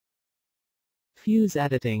Fuse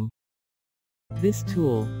editing. This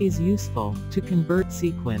tool is useful to convert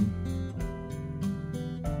sequin,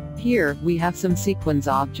 Here, we have some sequins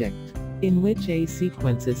object. in which a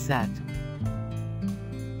sequence is set.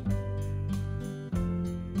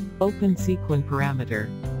 Open sequin parameter.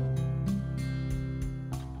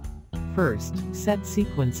 First, set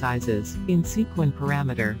sequin sizes in sequin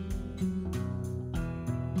parameter.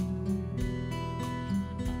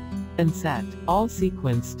 And set all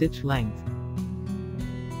sequin stitch length.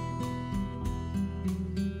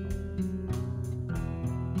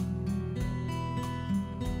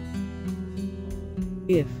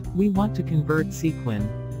 If we want to convert sequin,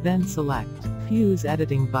 then select Fuse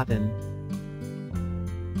Editing button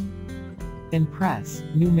and press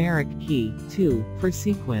numeric key 2 for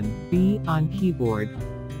sequin B on keyboard.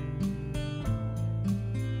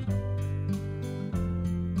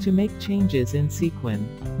 To make changes in sequin,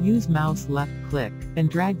 use mouse left click and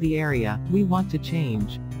drag the area we want to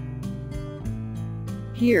change.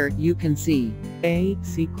 Here, you can see A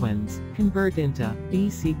sequins convert into B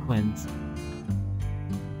sequins.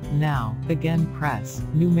 Now, again press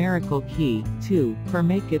numerical key 2 for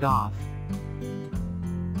make it off.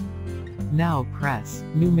 Now press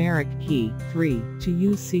numeric key 3 to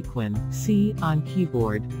use sequin C on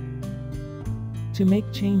keyboard. To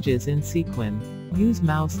make changes in sequin, use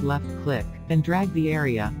mouse left click and drag the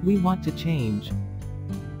area we want to change.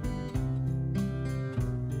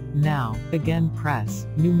 Now, again press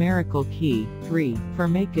numerical key 3 for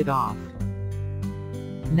make it off.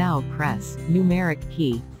 Now press numeric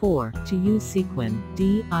key 4 to use sequin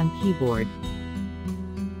D on keyboard.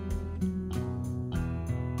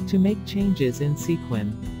 To make changes in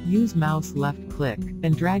sequin, use mouse left click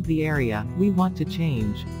and drag the area we want to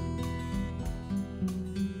change.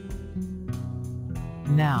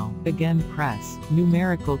 Now, again press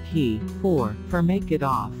numerical key 4 for make it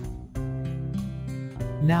off.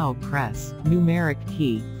 Now press numeric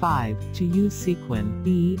key 5 to use sequin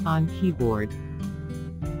E on keyboard.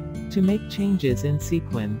 To make changes in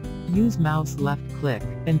sequin, use mouse left click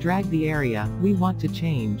and drag the area we want to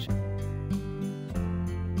change.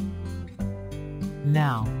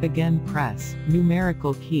 Now, again press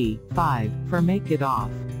numerical key 5 for make it off.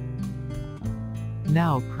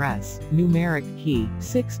 Now press numeric key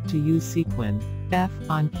 6 to use sequin F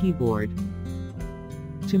on keyboard.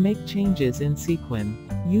 To make changes in sequin,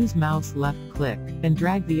 use mouse left click and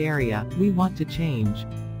drag the area we want to change.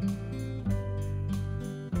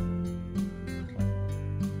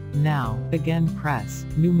 Now, again press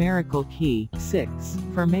numerical key 6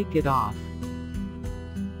 for make it off.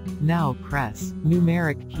 Now press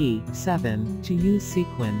numeric key 7 to use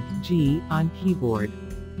sequin G on keyboard.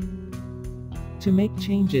 To make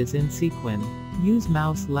changes in sequin, use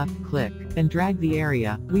mouse left click and drag the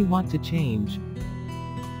area we want to change.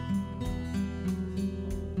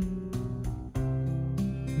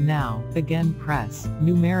 Now, again press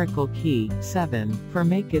numerical key 7 for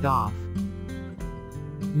make it off.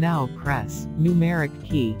 Now press numeric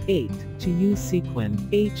key 8 to use sequin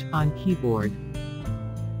H on keyboard.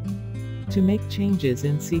 To make changes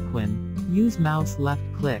in sequin, use mouse left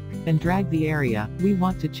click and drag the area we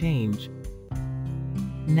want to change.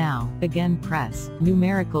 Now, again press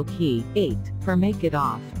numerical key 8 for make it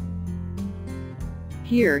off.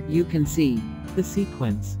 Here, you can see the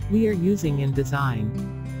sequence we are using in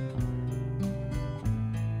design.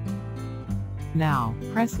 Now,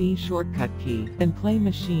 press E shortcut key and play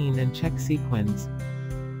machine and check sequins.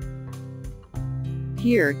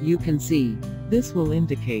 Here, you can see this will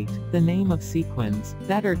indicate the name of sequins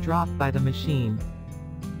that are dropped by the machine.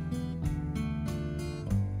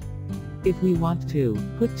 If we want to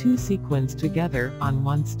put two sequins together on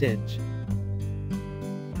one stitch,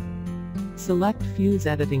 select Fuse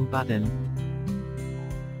Editing button.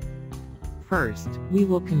 First, we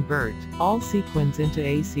will convert all sequins into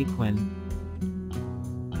a sequin.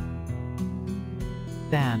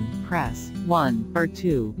 Then, press 1 or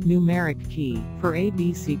 2 numeric key for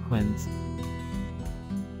AB sequins.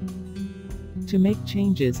 To make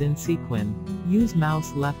changes in sequin, use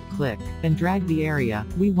mouse left click and drag the area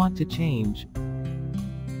we want to change.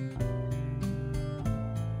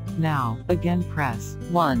 Now, again press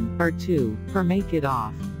 1 or 2 for make it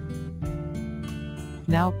off.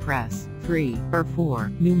 Now press 3 or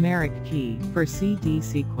 4 numeric key for CD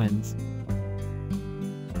sequins.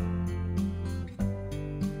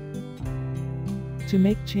 To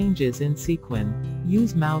make changes in sequin,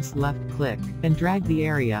 use mouse left click and drag the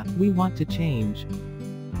area we want to change.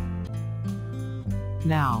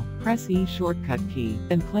 Now, press E shortcut key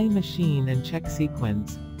and play machine and check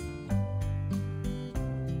sequins.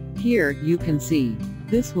 Here, you can see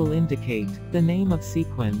This will indicate the name of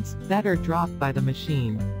sequins that are dropped by the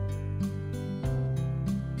machine.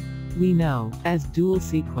 We know as dual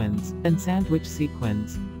sequins and sandwich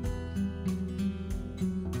sequins.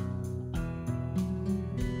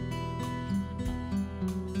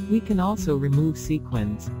 We can also remove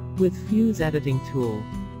sequins with Fuse Editing tool.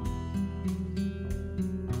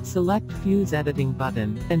 Select Fuse Editing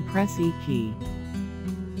button and press E key.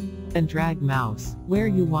 And drag mouse where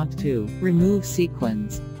you want to remove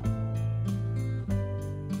sequins.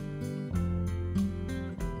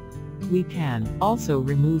 We can also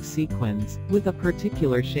remove sequins with a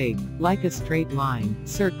particular shape, like a straight line,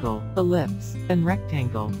 circle, ellipse, and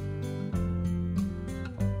rectangle.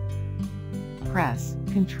 Press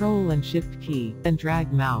Ctrl and Shift key, and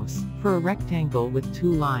drag mouse for a rectangle with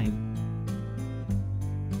 2 lines.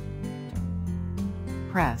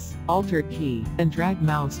 Press Alt key, and drag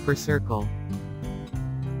mouse for circle.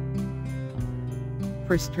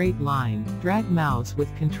 For straight line, drag mouse with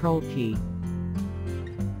Ctrl key.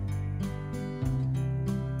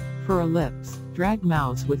 For ellipse, drag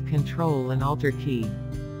mouse with Ctrl and Alt key.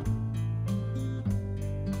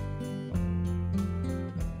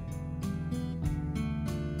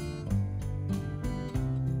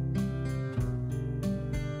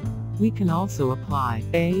 We can also apply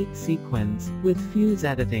a sequins with Fuse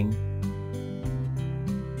Editing.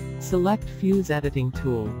 Select Fuse Editing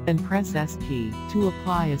tool, and press S key to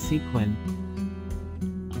apply a sequin.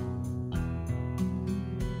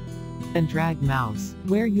 And drag mouse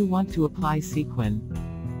where you want to apply sequin.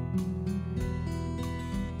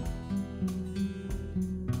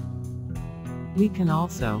 We can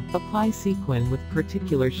also apply sequin with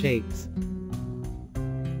particular shapes.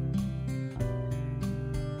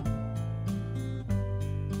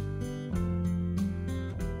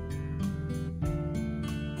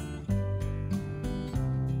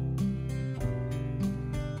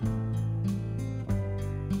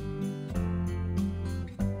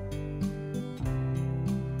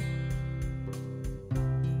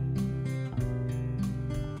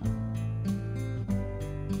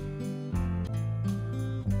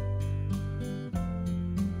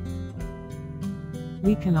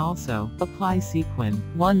 We can also apply sequin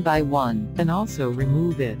one by one, and also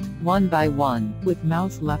remove it one by one with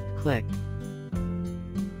mouse left click.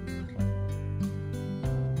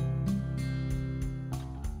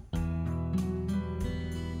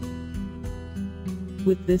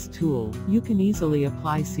 With this tool, you can easily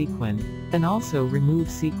apply sequin, and also remove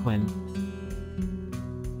sequin.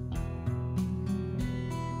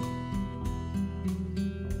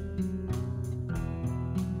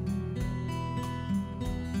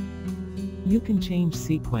 You can change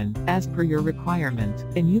sequin as per your requirement,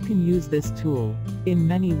 and you can use this tool in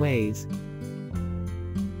many ways.